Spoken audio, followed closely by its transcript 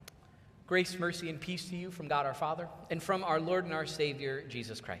Grace, mercy, and peace to you from God our Father and from our Lord and our Savior,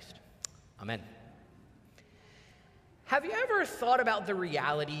 Jesus Christ. Amen. Have you ever thought about the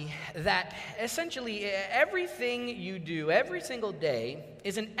reality that essentially everything you do every single day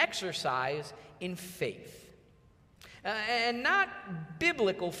is an exercise in faith? And not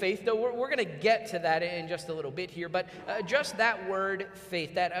biblical faith, though we're going to get to that in just a little bit here, but just that word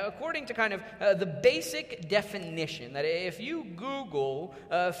faith, that according to kind of the basic definition, that if you Google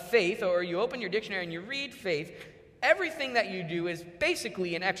faith or you open your dictionary and you read faith, everything that you do is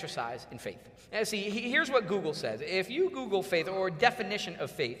basically an exercise in faith. Now, see, here's what Google says. If you Google faith or definition of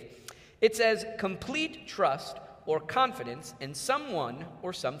faith, it says complete trust or confidence in someone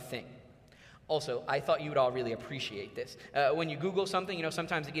or something. Also, I thought you would all really appreciate this. When you Google something,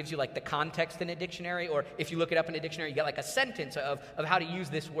 sometimes it gives you like the context in a dictionary, or if you look it up in a dictionary, you get like a sentence of how to use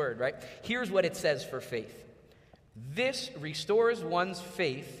this word, right? Here's what it says for faith. This restores one's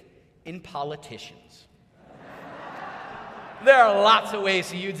faith in politicians. There are lots of ways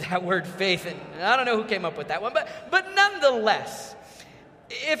to use that word faith, and I don't know who came up with that one, but nonetheless,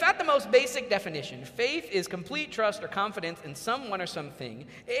 if at the most basic definition, faith is complete trust or confidence in someone or something,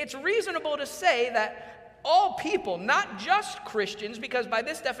 it's reasonable to say that all people, not just Christians, because by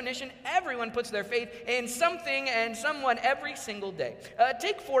this definition, everyone puts their faith in something and someone every single day.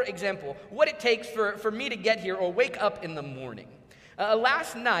 Take, for example, what it takes for me to get here or wake up in the morning.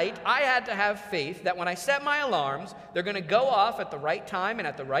 Last night, I had to have faith that when I set my alarms, they're going to go off at the right time and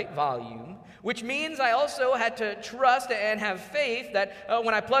at the right volume, which means I also had to trust and have faith that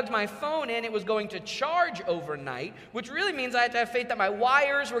when I plugged my phone in, it was going to charge overnight, which really means I had to have faith that my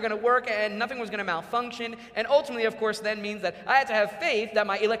wires were going to work and nothing was going to malfunction, and ultimately, of course, then means that I had to have faith that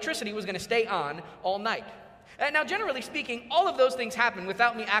my electricity was going to stay on all night. Now, generally speaking, all of those things happen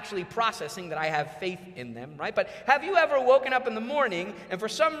without me actually processing that I have faith in them, right? But have you ever woken up in the morning and for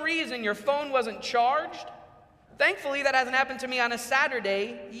some reason your phone wasn't charged? Thankfully, that hasn't happened to me on a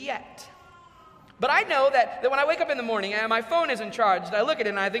Saturday yet. But I know that when I wake up in the morning and my phone isn't charged, I look at it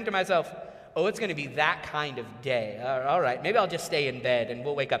and I think to myself, oh, it's going to be that kind of day. All right, maybe I'll just stay in bed and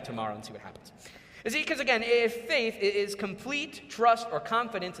we'll wake up tomorrow and see what happens. You see, because again, if faith is complete trust or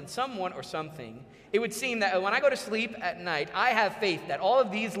confidence in someone or something, it would seem that when I go to sleep at night, I have faith that all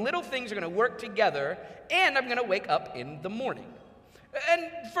of these little things are going to work together and I'm going to wake up in the morning. And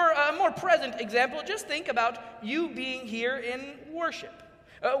for a more present example, just think about you being here in worship.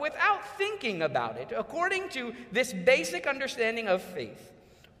 Without thinking about it, according to this basic understanding of faith,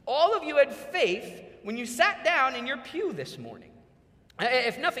 all of you had faith when you sat down in your pew this morning.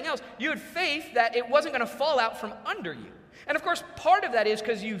 If nothing else, you had faith that it wasn't going to fall out from under you. And of course, part of that is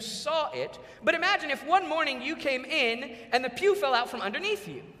because you saw it. But imagine if one morning you came in and the pew fell out from underneath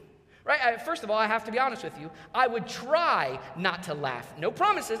you. Right? First of all, I have to be honest with you. I would try not to laugh. No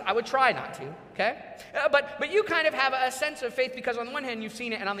promises. I would try not to. Okay? But you kind of have a sense of faith because on the one hand you've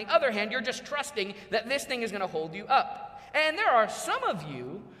seen it, and on the other hand you're just trusting that this thing is going to hold you up. And there are some of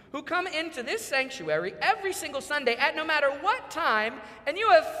you who come into this sanctuary every single Sunday at no matter what time, and you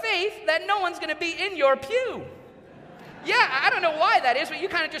have faith that no one's going to be in your pew. Yeah, I don't know why that is, but you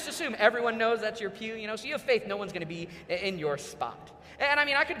kind of just assume everyone knows that's your pew, so you have faith no one's going to be in your spot. And I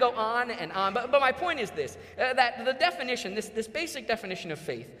mean, I could go on and on, but my point is this, that the definition, this basic definition of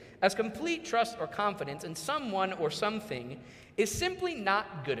faith, as complete trust or confidence in someone or something, is simply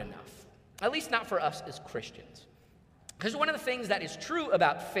not good enough, at least not for us as Christians. Because one of the things that is true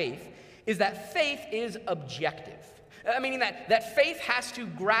about faith is that faith is objective, meaning that faith has to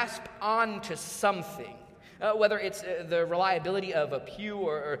grasp onto something. Whether it's the reliability of a pew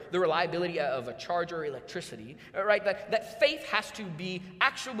or the reliability of a charger or electricity, right? That faith has to be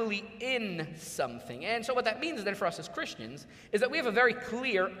actually in something. And so what that means then for us as Christians is that we have a very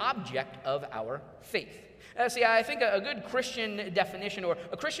clear object of our faith. See, I think a good Christian definition or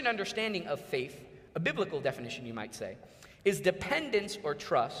a Christian understanding of faith, a biblical definition you might say, is dependence or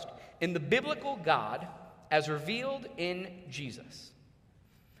trust in the biblical God as revealed in Jesus.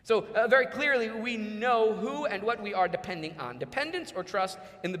 So very clearly, we know who and what we are depending on. Dependence or trust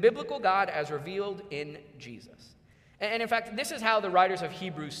in the biblical God as revealed in Jesus. And in fact, this is how the writers of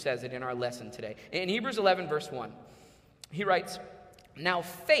Hebrews says it in our lesson today. In Hebrews 11, verse 1, he writes, "Now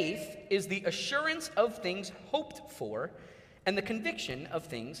faith is the assurance of things hoped for and the conviction of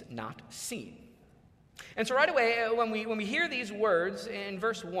things not seen." And so right away, when we hear these words in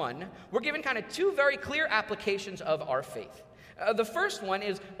verse 1, we're given kind of two very clear applications of our faith. The first one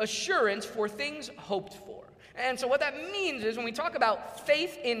is assurance for things hoped for. And so what that means is when we talk about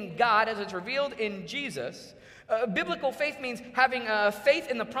faith in God as it's revealed in Jesus, biblical faith means having faith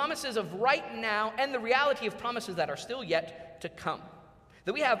in the promises of right now and the reality of promises that are still yet to come.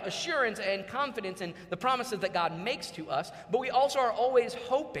 That we have assurance and confidence in the promises that God makes to us, but we also are always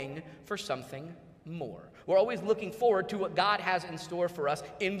hoping for something more. We're always looking forward to what God has in store for us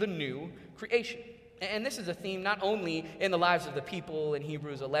in the new creation. And this is a theme not only in the lives of the people in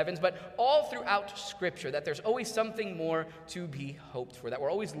Hebrews 11, but all throughout Scripture, that there's always something more to be hoped for, that we're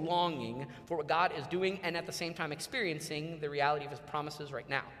always longing for what God is doing and at the same time experiencing the reality of his promises right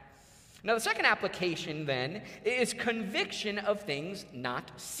now. Now, the second application, then, is conviction of things not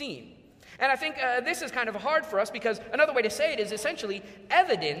seen. And I think this is kind of hard for us because another way to say it is essentially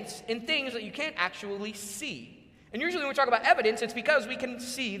evidence in things that you can't actually see. And usually when we talk about evidence, it's because we can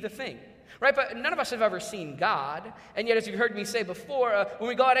see the thing. Right, but none of us have ever seen God, and yet as you've heard me say before, when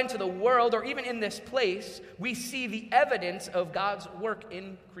we go out into the world or even in this place, we see the evidence of God's work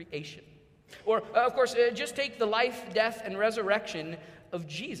in creation. Or, of course, just take the life, death, and resurrection of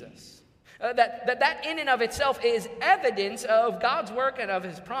Jesus. That in and of itself is evidence of God's work and of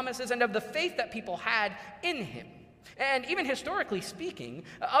his promises and of the faith that people had in him. And even historically speaking,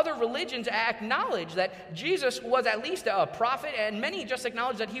 other religions acknowledge that Jesus was at least a prophet, and many just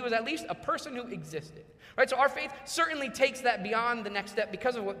acknowledge that he was at least a person who existed. Right? So our faith certainly takes that beyond the next step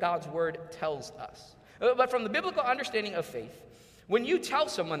because of what God's word tells us. But from the biblical understanding of faith, when you tell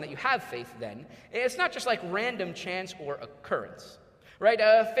someone that you have faith, then, it's not just like random chance or occurrence. Right?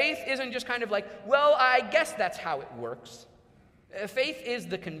 Faith isn't just kind of like, well, I guess that's how it works. Faith is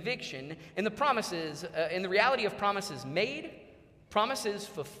the conviction in the promises, in the reality of promises made, promises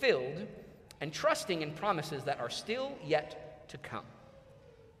fulfilled, and trusting in promises that are still yet to come.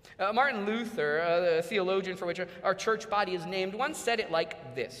 Martin Luther, the theologian for which our church body is named, once said it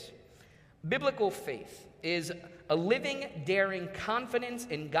like this: biblical faith is a living, daring confidence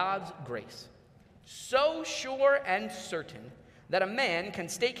in God's grace, so sure and certain that a man can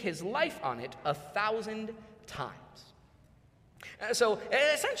stake his life on it 1,000 times. So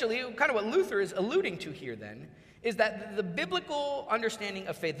essentially, kind of what Luther is alluding to here then, is that the biblical understanding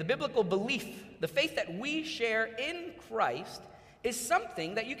of faith, the biblical belief, the faith that we share in Christ, is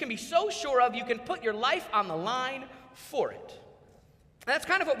something that you can be so sure of you can put your life on the line for it. And that's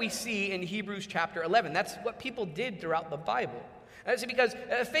kind of what we see in Hebrews chapter 11. That's what people did throughout the Bible. That's because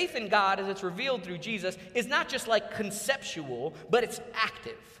faith in God, as it's revealed through Jesus, is not just like conceptual, but it's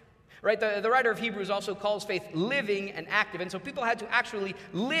active. Right? The writer of Hebrews also calls faith living and active, and so people had to actually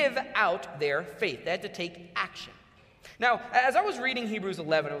live out their faith. They had to take action. Now, as I was reading Hebrews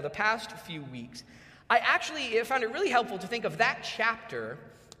 11 over the past few weeks, I actually found it really helpful to think of that chapter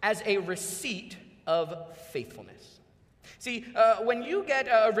as a receipt of faithfulness. See, when you get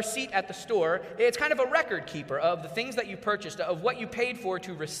a receipt at the store, it's kind of a record keeper of the things that you purchased, of what you paid for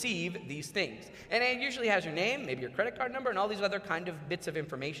to receive these things. And it usually has your name, maybe your credit card number, and all these other kind of bits of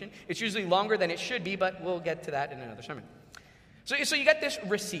information. It's usually longer than it should be, but we'll get to that in another sermon. So you get this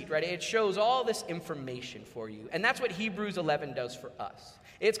receipt, right? It shows all this information for you. And that's what Hebrews 11 does for us.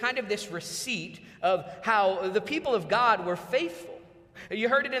 It's kind of this receipt of how the people of God were faithful. You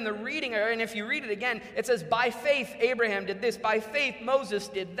heard it in the reading, and if you read it again, it says, by faith Abraham did this, by faith Moses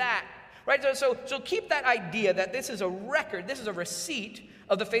did that. Right? So keep that idea that this is a record, this is a receipt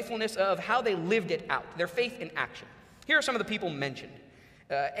of the faithfulness of how they lived it out, their faith in action. Here are some of the people mentioned.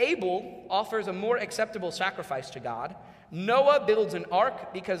 Abel offers a more acceptable sacrifice to God. Noah builds an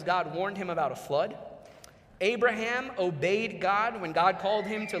ark because God warned him about a flood. Abraham obeyed God when God called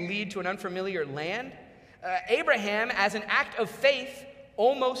him to lead to an unfamiliar land. Abraham, as an act of faith,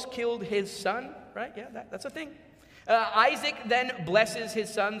 almost killed his son, right? Yeah, that's a thing. Isaac then blesses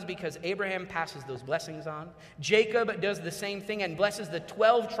his sons because Abraham passes those blessings on. Jacob does the same thing and blesses the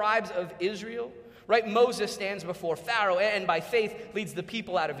 12 tribes of Israel, right? Moses stands before Pharaoh and by faith leads the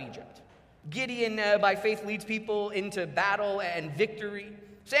people out of Egypt. Gideon, by faith, leads people into battle and victory.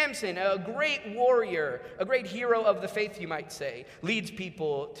 Samson, a great warrior, a great hero of the faith, you might say, leads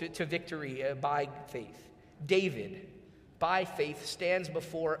people to victory by faith. David, by faith, stands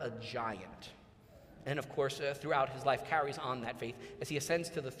before a giant. And of course, throughout his life, carries on that faith as he ascends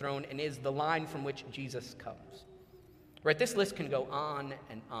to the throne and is the line from which Jesus comes. Right? This list can go on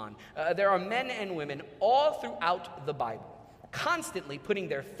and on. There are men and women all throughout the Bible, constantly putting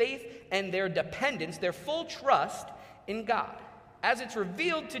their faith and their dependence, their full trust in God, as it's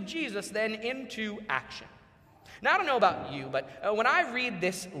revealed to Jesus, then into action. Now, I don't know about you, but when I read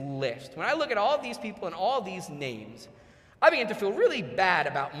this list, when I look at all these people and all these names, I begin to feel really bad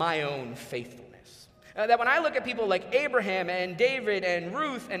about my own faithfulness. That when I look at people like Abraham and David and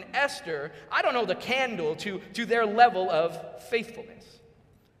Ruth and Esther, I don't hold a candle to their level of faithfulness.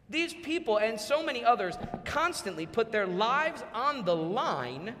 These people and so many others constantly put their lives on the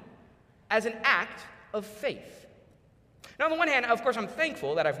line as an act of faith. Now, on the one hand, of course, I'm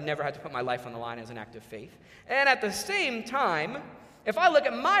thankful that I've never had to put my life on the line as an act of faith. And at the same time, if I look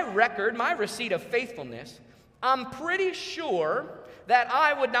at my record, my receipt of faithfulness, I'm pretty sure that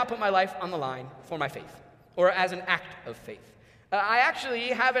I would not put my life on the line for my faith or as an act of faith. I actually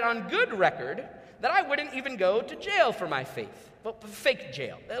have it on good record that I wouldn't even go to jail for my faith. Well, fake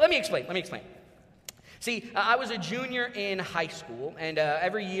jail. Let me explain. See, I was a junior in high school, and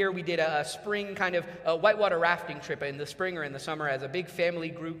every year we did a spring kind of whitewater rafting trip in the spring or in the summer as a big family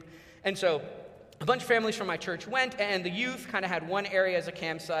group. And so a bunch of families from my church went, and the youth kind of had one area as a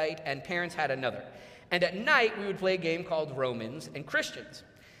campsite, and parents had another. And at night, we would play a game called Romans and Christians.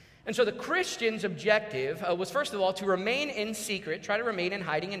 And so the Christians' objective was, first of all, to remain in secret, try to remain in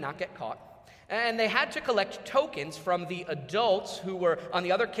hiding and not get caught. And they had to collect tokens from the adults who were on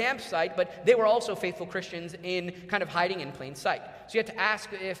the other campsite, but they were also faithful Christians in kind of hiding in plain sight. So you had to ask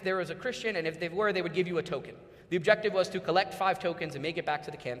if there was a Christian, and if they were, they would give you a token. The objective was to collect 5 tokens and make it back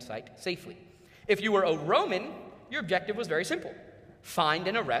to the campsite safely. If you were a Roman, your objective was very simple. Find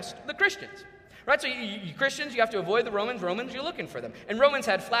and arrest the Christians. Right? So you Christians, you have to avoid the Romans. Romans, you're looking for them. And Romans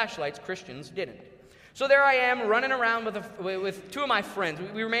had flashlights, Christians didn't. So there I am running around with 2 of my friends.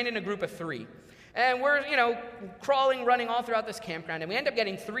 We remained in a group of 3. And we're, crawling, running all throughout this campground. And we end up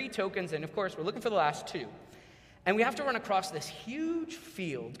getting 3 tokens. And, of course, we're looking for the last 2. And we have to run across this huge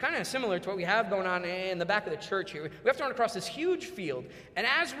field, kind of similar to what we have going on in the back of the church here. We have to run across this huge field. And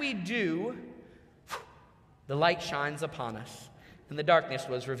as we do, the light shines upon us. And the darkness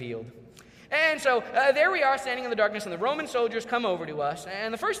was revealed. And so there we are standing in the darkness, and the Roman soldiers come over to us.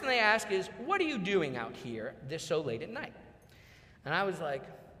 And the first thing they ask is, "What are you doing out here this so late at night?" And I was like,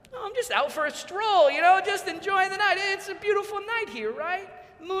 "Oh, I'm just out for a stroll, just enjoying the night. It's a beautiful night here, right?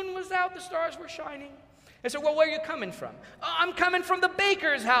 The moon was out, the stars were shining." I said, "Well, where are you coming from?" "Oh, I'm coming from the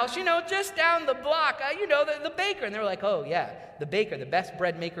baker's house, just down the block, the baker." And they were like, "Oh, yeah, the baker, the best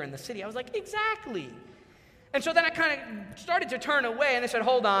bread maker in the city." I was like, "Exactly." And so then I kind of started to turn away, and they said,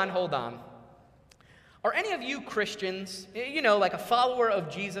 hold on. "Are any of you Christians, like a follower of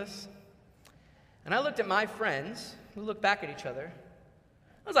Jesus?" And I looked at my friends, who looked back at each other.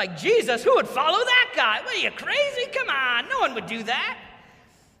 I was like, "Jesus? Who would follow that guy? What, are you crazy? Come on, no one would do that."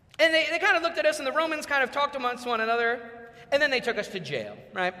 And they kind of looked at us, and the Romans kind of talked amongst one another, and then they took us to jail,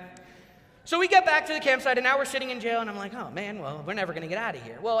 right? So we get back to the campsite, and now we're sitting in jail, and I'm like, "Oh, man, well, we're never going to get out of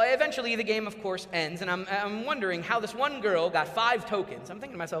here." Well, eventually the game, of course, ends, and I'm wondering how this one girl got 5 tokens. I'm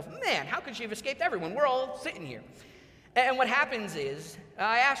thinking to myself, man, how could she have escaped everyone? We're all sitting here. And what happens is,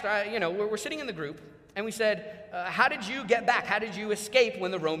 I asked her, we're sitting in the group, and we said, "How did you get back? How did you escape when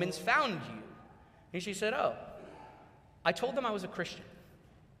the Romans found you?" And she said, "Oh, I told them I was a Christian,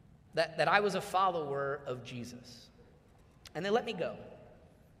 that I was a follower of Jesus, and they let me go."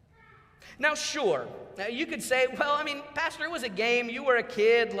 Now, sure, you could say, "Well, Pastor, it was a game. You were a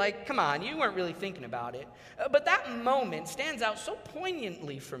kid. Come on, you weren't really thinking about it." But that moment stands out so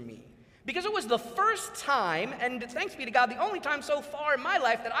poignantly for me because it was the first time, and thanks be to God, the only time so far in my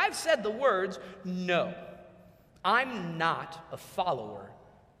life that I've said the words, "No, I'm not a follower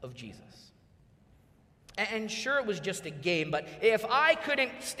of Jesus." And sure, it was just a game, but if I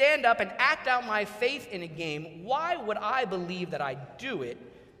couldn't stand up and act out my faith in a game, why would I believe that I'd do it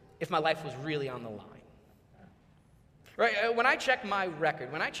if my life was really on the line? Right? When I check my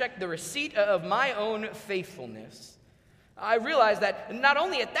record, when I check the receipt of my own faithfulness, I realize that not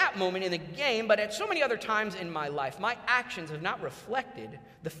only at that moment in the game, but at so many other times in my life, my actions have not reflected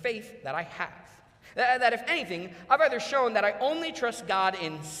the faith that I have. That if anything, I've either shown that I only trust God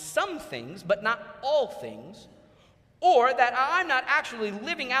in some things, but not all things, or that I'm not actually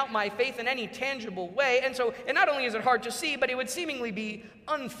living out my faith in any tangible way, and not only is it hard to see, but it would seemingly be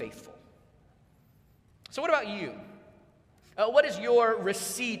unfaithful. So what about you? What is your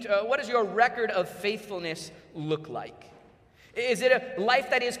receipt, what does your record of faithfulness look like? Is it a life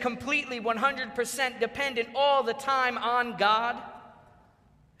that is completely 100% dependent all the time on God?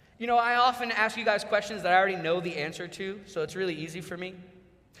 I often ask you guys questions that I already know the answer to, so it's really easy for me.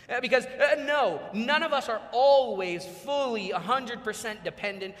 Because, no, none of us are always fully 100%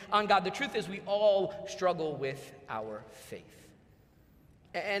 dependent on God. The truth is we all struggle with our faith.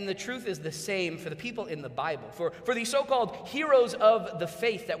 And the truth is the same for the people in the Bible. For these so-called heroes of the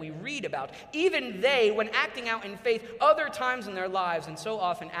faith that we read about, even they, when acting out in faith, other times in their lives and so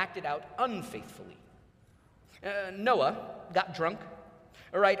often acted out unfaithfully. Noah got drunk.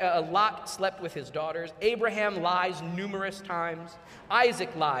 All right, Lot slept with his daughters. Abraham lies numerous times.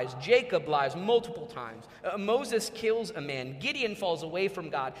 Isaac lies. Jacob lies multiple times. Moses kills a man. Gideon falls away from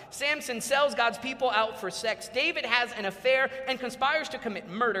God. Samson sells God's people out for sex. David has an affair and conspires to commit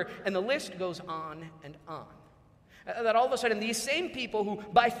murder. And the list goes on and on. That all of a sudden, these same people who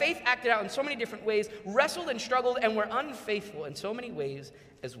by faith acted out in so many different ways, wrestled and struggled and were unfaithful in so many ways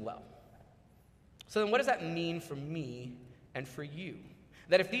as well. So then what does that mean for me and for you?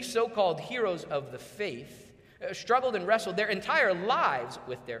 That if these so-called heroes of the faith struggled and wrestled their entire lives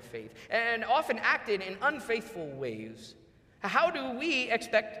with their faith and often acted in unfaithful ways, how do we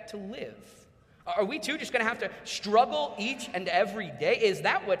expect to live? Are we too just going to have to struggle each and every day? Is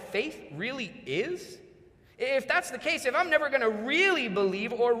that what faith really is? If that's the case, if I'm never going to really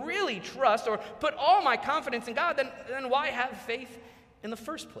believe or really trust or put all my confidence in God, then why have faith in the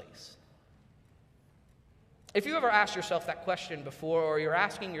first place? If you ever asked yourself that question before, or you're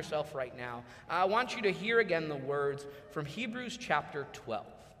asking yourself right now, I want you to hear again the words from Hebrews chapter 12.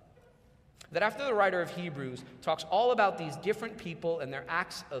 That after the writer of Hebrews talks all about these different people and their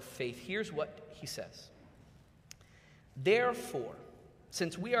acts of faith, here's what he says. Therefore,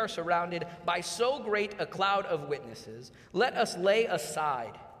 since we are surrounded by so great a cloud of witnesses, let us lay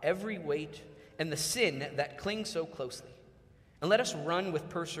aside every weight and the sin that clings so closely, and let us run with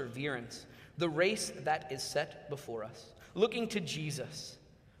perseverance the race that is set before us, looking to Jesus,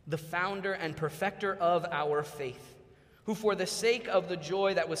 the founder and perfecter of our faith, who for the sake of the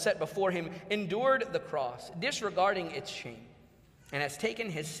joy that was set before him endured the cross, disregarding its shame, and has taken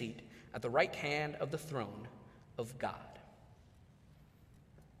his seat at the right hand of the throne of God.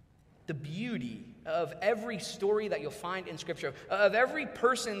 The beauty of every story that you'll find in Scripture, of every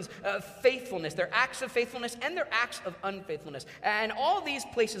person's faithfulness, their acts of faithfulness and their acts of unfaithfulness. And all these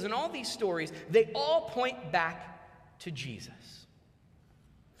places and all these stories, they all point back to Jesus.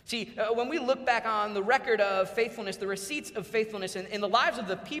 See, when we look back on the record of faithfulness, the receipts of faithfulness in the lives of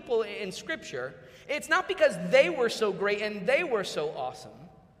the people in Scripture, it's not because they were so great and they were so awesome.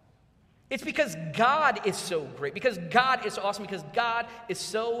 It's because God is so great, because God is awesome, because God is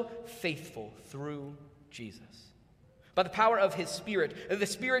so faithful through Jesus. By the power of his Spirit, the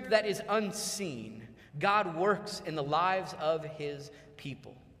Spirit that is unseen, God works in the lives of his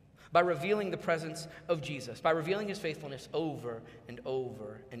people by revealing the presence of Jesus, by revealing his faithfulness over and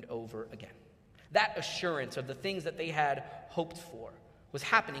over and over again. That assurance of the things that they had hoped for was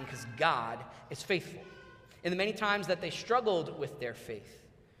happening because God is faithful. In the many times that they struggled with their faith,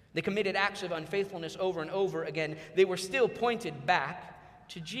 they committed acts of unfaithfulness over and over again, they were still pointed back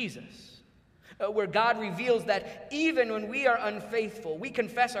to Jesus, where God reveals that even when we are unfaithful, we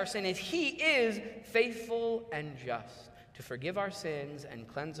confess our sin, and he is faithful and just to forgive our sins and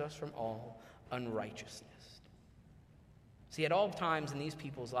cleanse us from all unrighteousness. See, at all times in these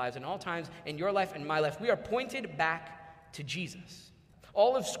people's lives, and all times in your life and my life, we are pointed back to Jesus.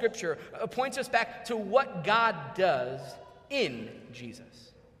 All of Scripture points us back to what God does in Jesus.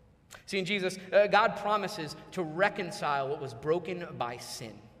 See, in Jesus, God promises to reconcile what was broken by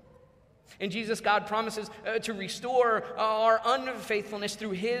sin. In Jesus, God promises to restore our unfaithfulness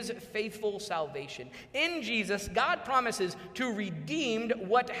through his faithful salvation. In Jesus, God promises to redeem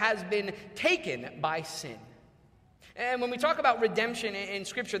what has been taken by sin. And when we talk about redemption in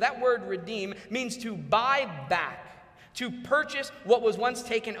Scripture, that word redeem means to buy back, to purchase what was once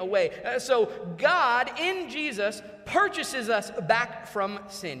taken away. So God, in Jesus, purchases us back from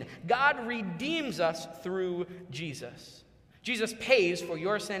sin. God redeems us through Jesus. Jesus pays for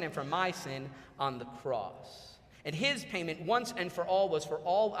your sin and for my sin on the cross. And his payment once and for all was for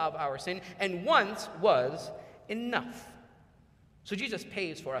all of our sin, and once was enough. So Jesus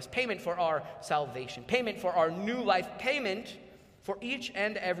pays for us, payment for our salvation, payment for our new life, payment for each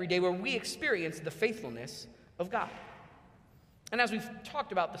and every day where we experience the faithfulness of God. And as we've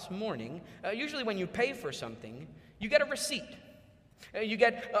talked about this morning, usually when you pay for something, you get a receipt. You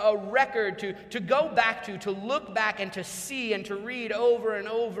get a record to go back to look back and to see and to read over and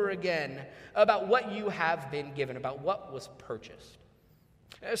over again about what you have been given, about what was purchased.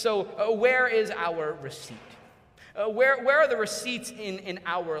 So where is our receipt? Where are the receipts in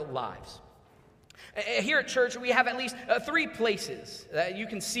our lives? Here at church, we have at least 3 places that you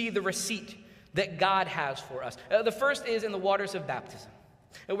can see the receipt that God has for us. The first is in the waters of baptism,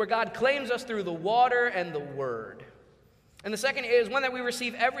 where God claims us through the water and the word. And the second is one that we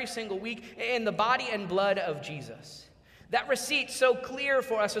receive every single week in the body and blood of Jesus. That receipt so clear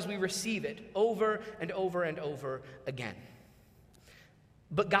for us as we receive it over and over and over again.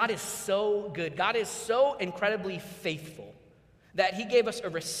 But God is so good. God is so incredibly faithful that he gave us a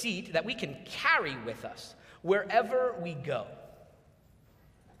receipt that we can carry with us wherever we go.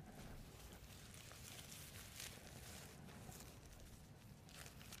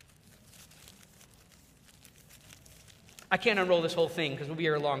 I can't unroll this whole thing because we'll be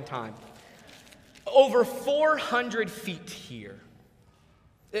here a long time. Over 400 feet here.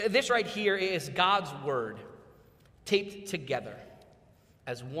 This right here is God's word taped together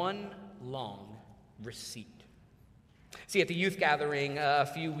as one long receipt. See, at the youth gathering a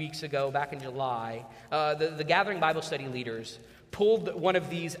few weeks ago, back in July, the gathering Bible study leaders pulled one of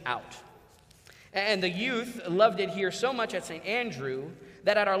these out. And the youth loved it here so much at St. Andrew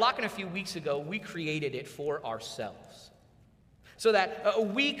that at our lock-in a few weeks ago, we created it for ourselves. So that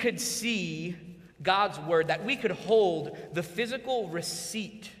we could see God's word, that we could hold the physical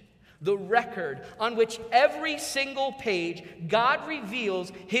receipt, the record on which every single page God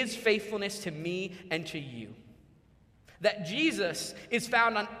reveals his faithfulness to me and to you. That Jesus is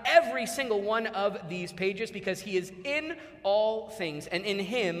found on every single one of these pages because he is in all things, and in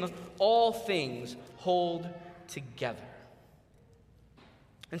him all things hold together.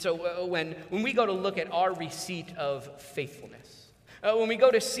 And so when we go to look at our receipt of faithfulness, when we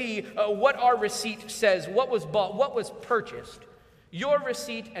go to see what our receipt says, what was bought, what was purchased, your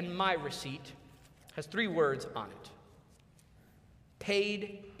receipt and my receipt has 3 words on it: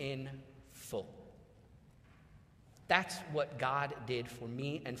 paid in full. That's what God did for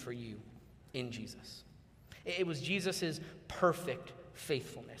me and for you in Jesus. It was Jesus' perfect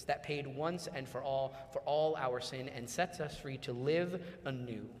faithfulness that paid once and for all our sin and sets us free to live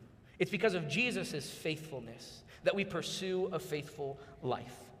anew. It's because of Jesus' faithfulness that we pursue a faithful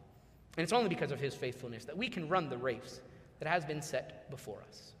life. And it's only because of his faithfulness that we can run the race that has been set before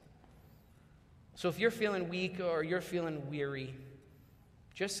us. So if you're feeling weak or you're feeling weary,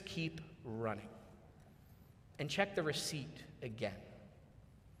 just keep running. And check the receipt again.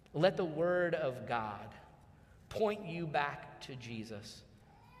 Let the word of God point you back to Jesus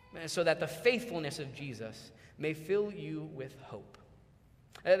so that the faithfulness of Jesus may fill you with hope.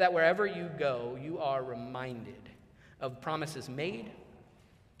 That wherever you go, you are reminded of promises made,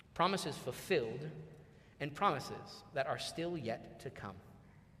 promises fulfilled, and promises that are still yet to come.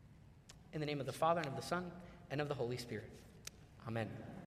 In the name of the Father, and of the Son, and of the Holy Spirit. Amen.